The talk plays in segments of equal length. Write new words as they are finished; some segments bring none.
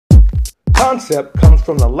Concept comes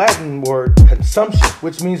from the Latin word consumption,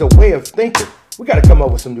 which means a way of thinking. We got to come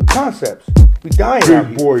up with some new concepts. We dying out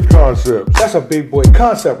Big here. boy concepts. That's a big boy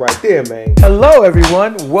concept right there, man. Hello,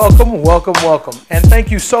 everyone. Welcome. And thank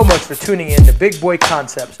you so much for tuning in to Big Boy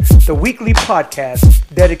Concepts, the weekly podcast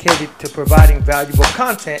dedicated to providing valuable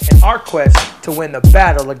content in our quest to win the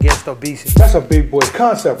battle against obesity. That's a big boy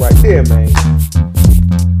concept right there, man.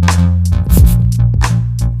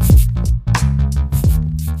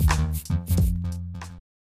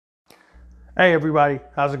 Hey, everybody.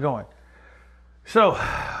 How's it going? So,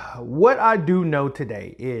 what I do know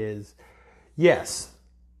today is, yes,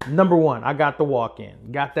 number one, I got the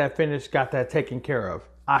walk-in, got that finished, got that taken care of.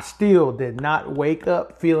 I still did not wake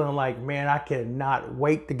up feeling like, man, I cannot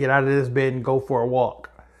wait to get out of this bed and go for a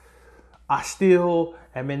walk. I still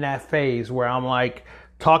am in that phase where I'm like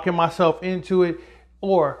talking myself into it,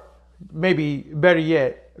 or maybe better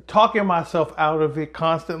yet, talking myself out of it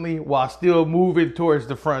constantly while still moving towards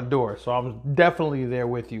the front door. So I'm definitely there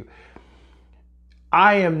with you.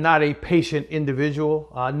 I am not a patient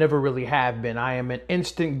individual. I never really have been. I am an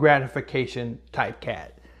instant gratification type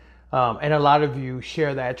cat. And a lot of you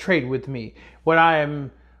share that trait with me. What I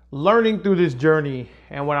am learning through this journey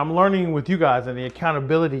and what I'm learning with you guys and the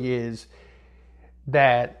accountability is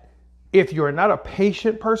that if you're not a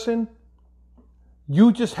patient person,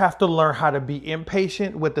 you just have to learn how to be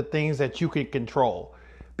impatient with the things that you can control.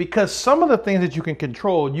 Because some of the things that you can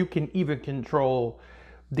control, you can even control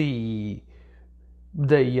the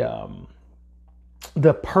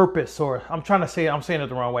purpose, or I'm saying it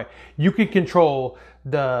the wrong way. You can control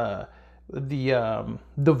the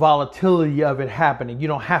volatility of it happening. You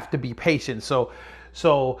don't have to be patient.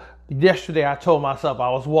 So yesterday I told myself I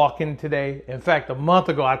was walking today. In fact, a month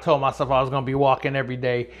ago I told myself I was going to be walking every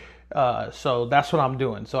day. So that's what I'm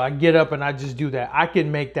doing. So I get up and I just do that. I can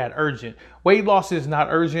make that urgent. Weight loss is not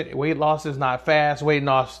urgent. Weight loss is not fast. Weight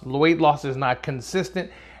loss is not consistent.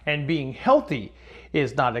 And being healthy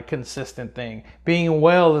is not a consistent thing. Being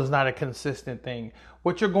well is not a consistent thing.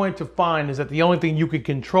 What you're going to find is that the only thing you can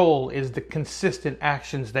control is the consistent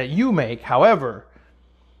actions that you make. However,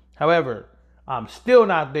 I'm still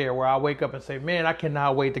not there where I wake up and say, man, I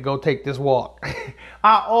cannot wait to go take this walk.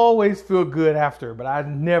 I always feel good after, but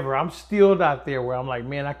I'm still not there where I'm like,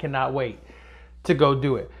 man, I cannot wait to go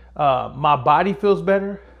do it. My body feels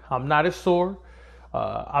better. I'm not as sore.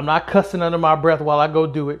 I'm not cussing under my breath while I go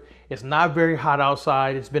do it. It's not very hot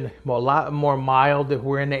outside. It's been a lot more mild.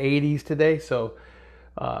 We're in the 80s today. So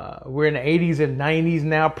we're in the 80s and 90s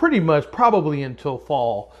now, pretty much probably until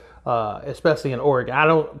fall, especially in Oregon. I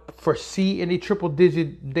don't foresee any triple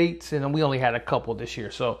digit dates, and we only had a couple this year.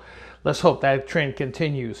 So let's hope that trend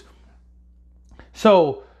continues.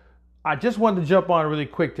 So I just wanted to jump on really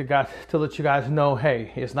quick to let you guys know,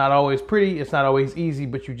 hey, it's not always pretty, it's not always easy,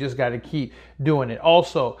 but you just got to keep doing it.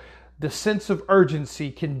 Also, the sense of urgency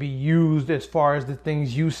can be used as far as the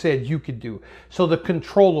things you said you could do. So the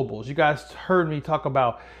controllables, you guys heard me talk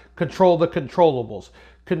about control the controllables.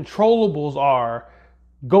 Controllables are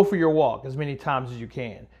go for your walk as many times as you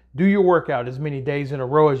can. Do your workout as many days in a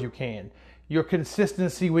row as you can. Your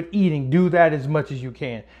consistency with eating, do that as much as you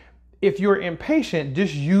can. If you're impatient,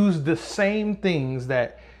 just use the same things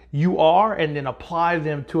that you are and then apply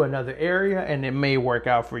them to another area, and it may work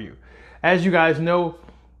out for you. As you guys know,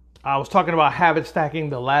 I was talking about habit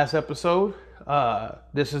stacking the last episode.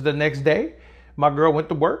 This is the next day. My girl went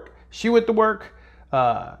to work. She went to work.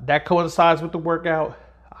 That coincides with the workout.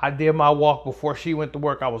 I did my walk before she went to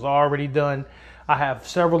work. I was already done. I have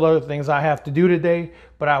several other things I have to do today,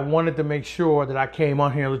 but I wanted to make sure that I came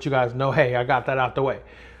on here and let you guys know, hey, I got that out the way.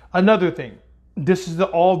 Another thing, this is the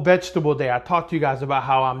all vegetable day. I talked to you guys about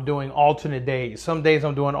how I'm doing alternate days. Some days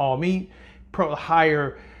I'm doing all meat,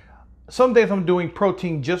 some days I'm doing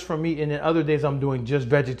protein just from meat, and then other days I'm doing just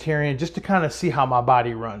vegetarian, just to kind of see how my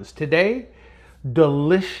body runs. Today,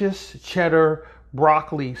 delicious cheddar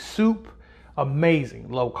broccoli soup.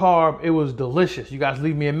 Amazing. Low carb. It was delicious. You guys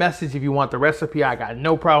leave me a message if you want the recipe. I got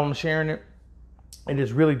no problem sharing it. It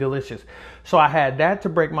is really delicious. So I had that to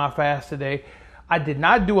break my fast today. I did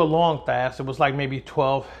not do a long fast. It was like maybe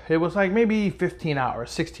 15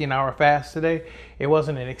 hours, 16-hour fast today. It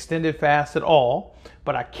wasn't an extended fast at all,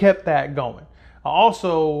 but I kept that going. I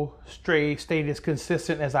also stayed as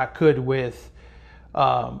consistent as I could with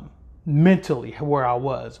mentally where I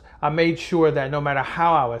was. I made sure that no matter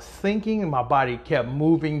how I was thinking, my body kept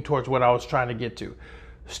moving towards what I was trying to get to.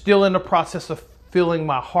 Still in the process of feeling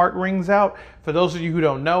my heart rings out. For those of you who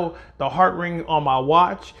don't know, the heart ring on my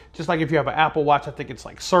watch, just like if you have an Apple Watch, I think it's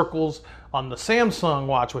like circles. On the Samsung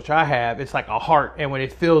watch, which I have, it's like a heart. And when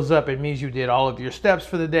it fills up, it means you did all of your steps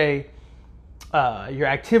for the day. your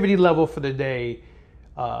activity level for the day,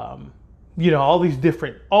 all these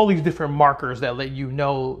different markers that let you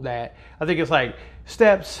know that. I think it's like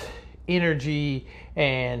steps, energy,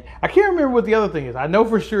 and I can't remember what the other thing is. I know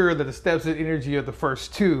for sure that the steps and energy are the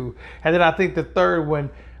first two, and then I think the third one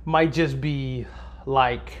might just be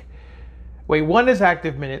like, one is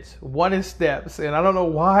active minutes, one is steps, and I don't know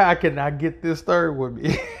why I cannot get this third with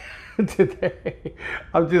me today.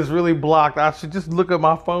 I'm just really blocked. I should just look at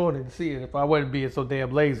my phone and see it if I wasn't being so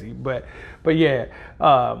damn lazy. But yeah,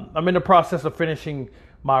 I'm in the process of finishing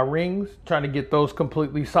my rings, trying to get those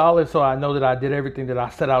completely solid so I know that I did everything that I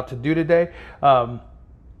set out to do today.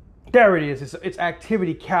 There it is. It's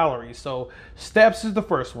activity calories. So steps is the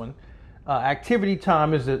first one. Activity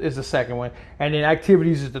time is the second one. And then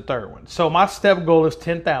activities is the third one. So my step goal is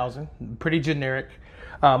 10,000. Pretty generic.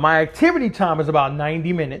 My activity time is about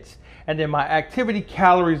 90 minutes. And then my activity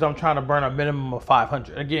calories, I'm trying to burn a minimum of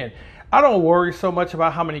 500. Again, I don't worry so much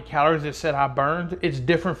about how many calories it said I burned. It's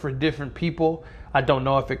different for different people. I don't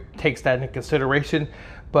know if it takes that into consideration,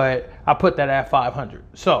 but I put that at 500.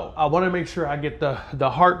 So I want to make sure I get the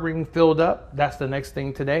heart ring filled up. That's the next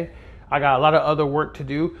thing today. I got a lot of other work to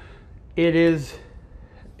do. It is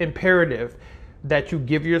imperative that you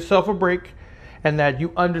give yourself a break and that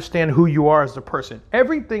you understand who you are as a person.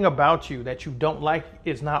 Everything about you that you don't like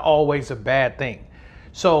is not always a bad thing.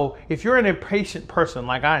 So if you're an impatient person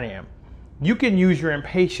like I am, you can use your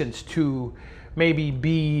impatience to maybe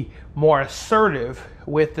be more assertive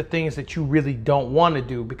with the things that you really don't want to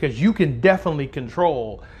do, because you can definitely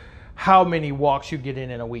control how many walks you get in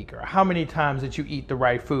a week or how many times that you eat the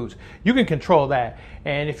right foods. You can control that.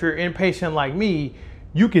 And if you're impatient like me,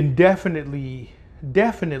 you can definitely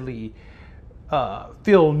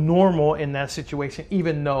feel normal in that situation,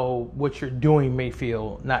 even though what you're doing may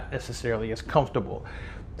feel not necessarily as comfortable.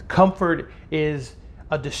 Comfort is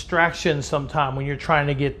a distraction sometime when you're trying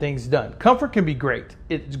to get things done. Comfort can be great.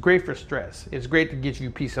 It's great for stress. It's great to get you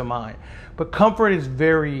peace of mind. But comfort is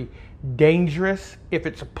very dangerous if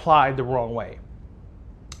it's applied the wrong way.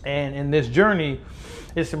 And in this journey,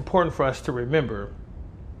 it's important for us to remember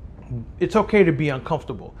it's okay to be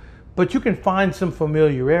uncomfortable, but you can find some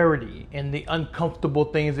familiarity in the uncomfortable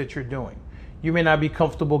things that you're doing. You may not be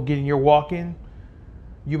comfortable getting your walk in.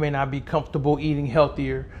 You may not be comfortable eating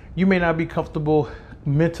healthier. You may not be comfortable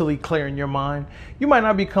mentally clearing your mind. You might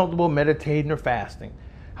not be comfortable meditating or fasting.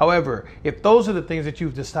 However, if those are the things that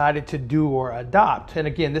you've decided to do or adopt, and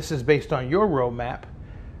again, this is based on your roadmap,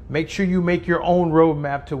 make sure you make your own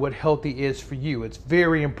roadmap to what healthy is for you. It's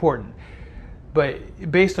very important. But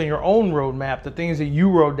based on your own roadmap, the things that you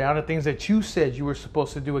wrote down, the things that you said you were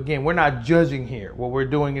supposed to do, again, we're not judging here. What we're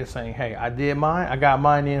doing is saying, hey, I did mine, I got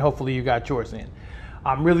mine in, hopefully you got yours in.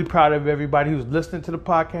 I'm really proud of everybody who's listening to the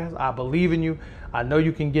podcast. I believe in you. I know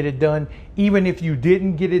you can get it done. Even if you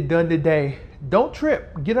didn't get it done today, don't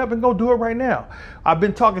trip. Get up and go do it right now. I've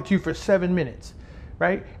been talking to you for 7 minutes,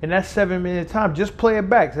 right? And that's 7 minute time. Just play it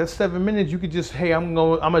back. That's 7 minutes. You could just, hey, I'm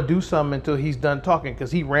gonna do something until he's done talking,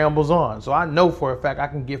 because he rambles on. So I know for a fact I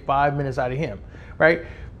can get 5 minutes out of him, right?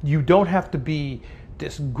 You don't have to be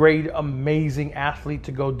this great, amazing athlete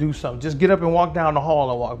to go do something. Just get up and walk down the hall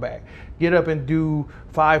and walk back. Get up and do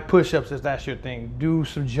 5 push-ups if that's your thing. Do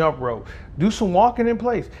some jump rope. Do some walking in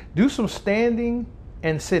place. Do some standing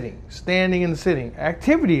and sitting. Standing and sitting.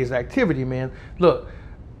 Activity is activity, man. Look,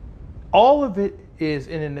 all of it is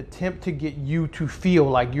in an attempt to get you to feel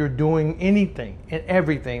like you're doing anything and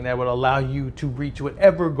everything that would allow you to reach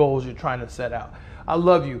whatever goals you're trying to set out. I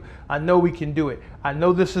love you. I know we can do it. I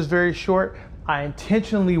know this is very short. I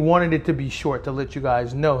intentionally wanted it to be short to let you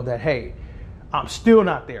guys know that, hey, I'm still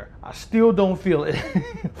not there. I still don't feel it.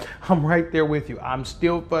 I'm right there with you. I'm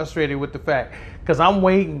still frustrated with the fact, because I'm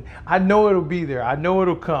waiting. I know it'll be there. I know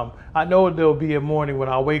it'll come. I know there'll be a morning when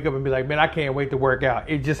I'll wake up and be like, man, I can't wait to work out.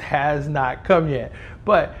 It just has not come yet.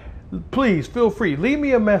 But please feel free. Leave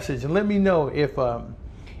me a message and let me know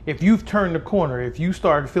if you've turned the corner, if you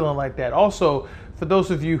started feeling like that. Also, for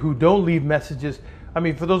those of you who don't leave messages,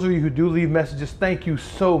 for those of you who do leave messages, thank you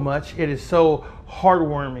so much. It is so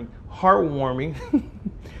heartwarming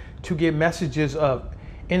to get messages of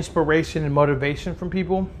inspiration and motivation from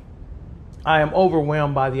people. I am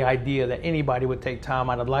overwhelmed by the idea that anybody would take time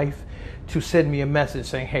out of life to send me a message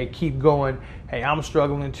saying, hey, keep going. Hey, I'm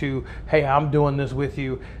struggling too. Hey, I'm doing this with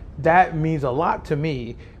you. That means a lot to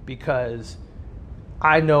me, because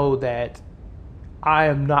I know that I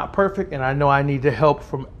am not perfect, and I know I need to help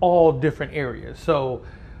from all different areas. So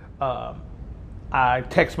I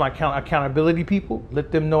text my accountability people,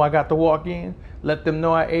 let them know I got the walk in, let them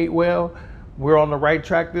know I ate well. We're on the right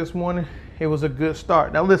track this morning. It was a good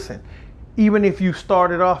start. Now listen, Even if you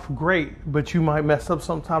started off great, but you might mess up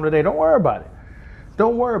sometime today, don't worry about it.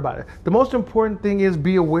 Don't worry about it. The most important thing is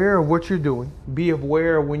be aware of what you're doing. Be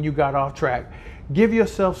aware of when you got off track. Give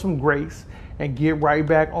yourself some grace and get right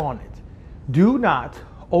back on it. Do not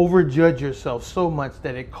overjudge yourself so much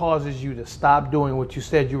that it causes you to stop doing what you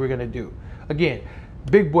said you were going to do. Again,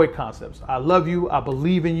 Big Boy Concepts. I love you. I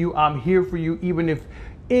believe in you. I'm here for you. Even if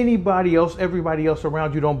everybody else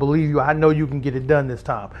around you don't believe you, I know you can get it done this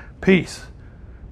time. Peace.